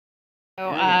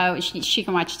So she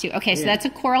can watch too. Okay, so that's a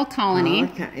coral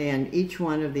colony. And each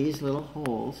one of these little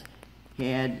holes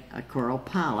had a coral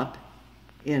polyp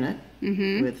in it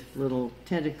with little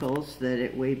tentacles that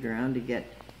it waved around to get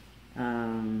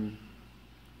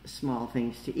small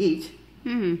things to eat.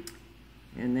 And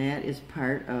that is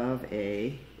part of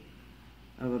a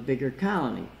bigger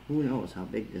colony. Who knows how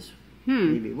big this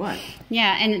maybe was.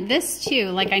 Yeah, and this too,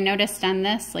 like I noticed on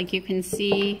this, like you can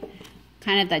see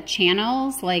kind of the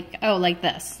channels, like, oh, like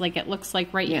this. Like it looks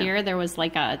like right here there was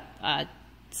like a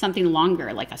something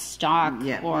longer, like a stalk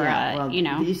or well, you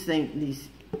know. These things,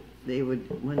 they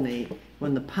would,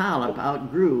 when the polyp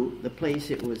outgrew the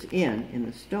place it was in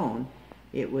the stone,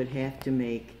 it would have to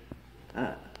make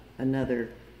another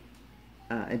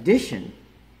addition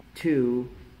to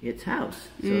its house,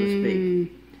 so to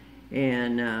speak.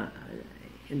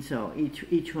 And so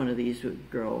each one of these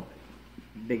would grow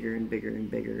bigger and bigger and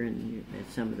bigger, and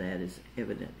some of that is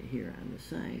evident here on the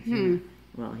sides.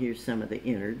 Well, here's some of the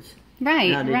innards.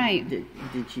 Right, now, did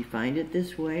she find it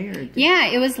this way? Or yeah,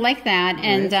 it was like that,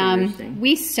 and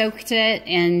we soaked it,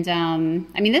 and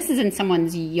I mean, this is in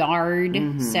someone's yard,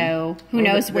 so who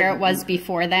knows where it was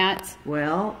before that.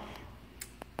 Well,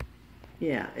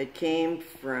 yeah, it came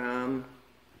from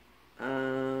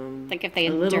like if they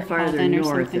had a little farther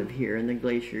north something. of here, and the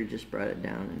glacier just brought it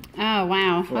down. Oh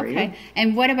wow! Okay.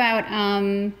 And what about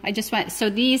I just went.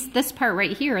 So this part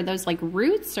right here, are those like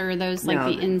roots, or are those like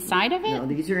the inside of it? No,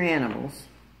 these are animals.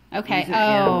 Okay. These are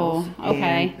animals.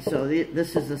 Okay. And so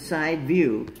this is a side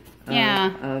view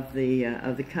of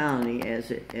the colony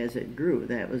as it grew.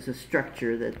 That was a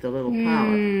structure that the little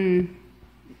polyp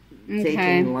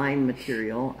taking lime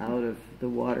material out of the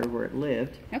water where it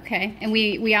lived. Okay, and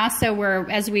we also were,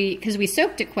 because we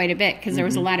soaked it quite a bit because there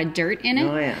was a lot of dirt in it.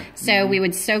 Oh yeah. So we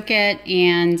would soak it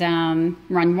and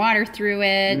run water through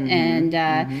it,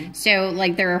 and so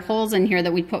like there are holes in here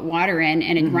that we'd put water in,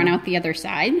 and it'd run out the other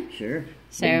side. Sure.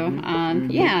 So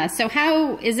yeah. So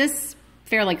how is this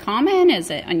fairly common? Is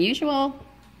it unusual?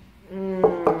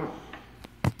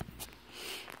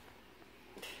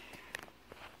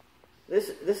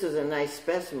 This is a nice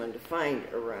specimen to find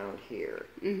around here.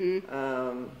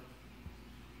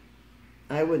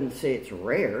 I wouldn't say it's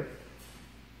rare,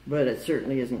 but it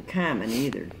certainly isn't common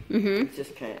either. It's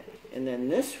just kind of, and then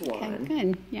this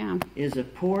one is a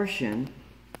portion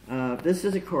of, this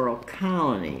is a coral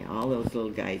colony, all those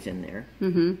little guys in there.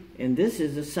 And this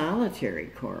is a solitary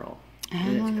coral.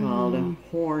 And it's called a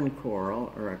horn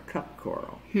coral or a cup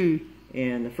coral.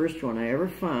 And the first one I ever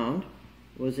found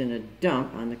was in a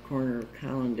dump on the corner of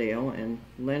Collindale and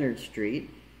Leonard Street.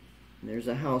 And there's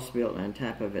a house built on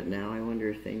top of it now. I wonder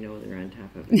if they know they're on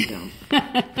top of a dump.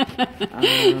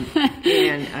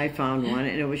 And I found one,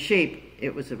 and it was shaped,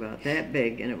 it was about that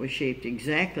big, and it was shaped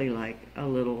exactly like a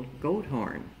little goat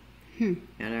horn. And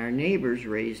our neighbors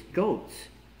raised goats.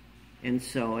 And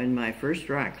so in my first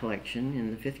rock collection in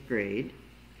the 5th grade,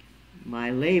 my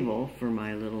label for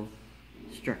my little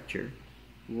structure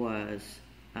was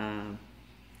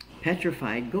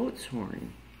petrified goat's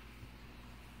horn.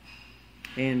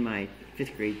 And my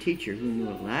 5th grade teacher, who knew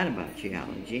a lot about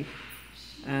geology,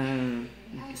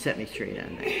 set me straight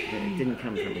on that. It didn't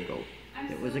come from a goat.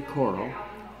 It was a coral,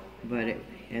 but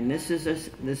and this is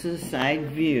a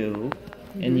side view,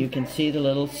 and you can see the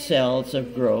little cells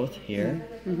of growth here.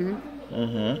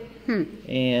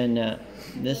 And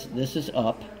this is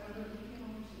up,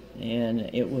 and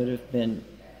it would have been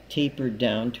tapered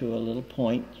down to a little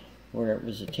point where it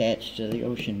was attached to the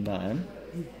ocean bottom,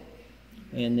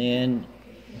 and then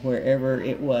wherever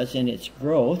it was in its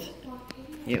growth,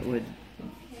 it would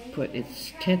put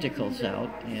its tentacles out,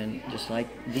 and just like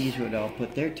these would all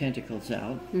put their tentacles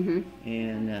out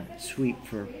and sweep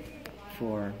for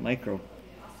micro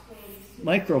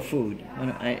food.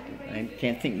 I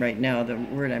can't think right now the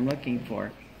word I'm looking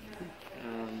for.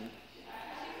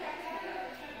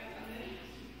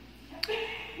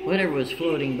 Whatever was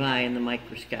floating by in the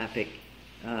microscopic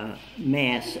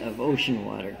mass of ocean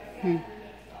water.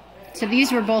 So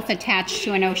these were both attached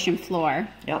to an ocean floor.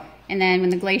 Yep. And then when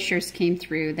the glaciers came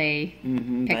through, they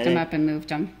picked them up and moved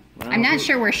them. Well, I'm not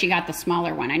sure where she got the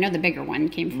smaller one. I know the bigger one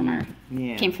came from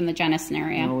came from the Jenison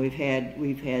area. No, we've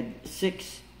had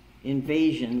 6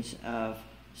 invasions of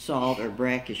salt or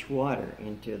brackish water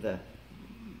into the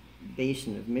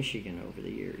basin of Michigan over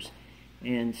the years.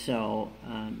 And so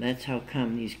that's how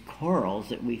come these corals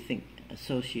that we think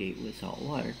associate with salt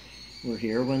water were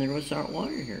here when there was salt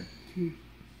water here.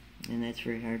 And that's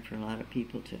very hard for a lot of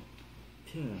people to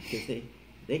because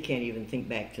they can't even think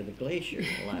back to the glacier.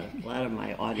 A lot of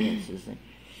my audiences.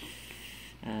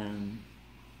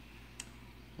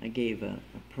 I gave a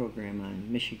program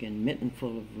on Michigan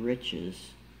Mittenful of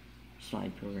Riches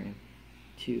slide program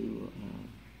to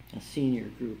a senior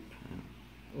group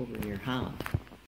over near Holland.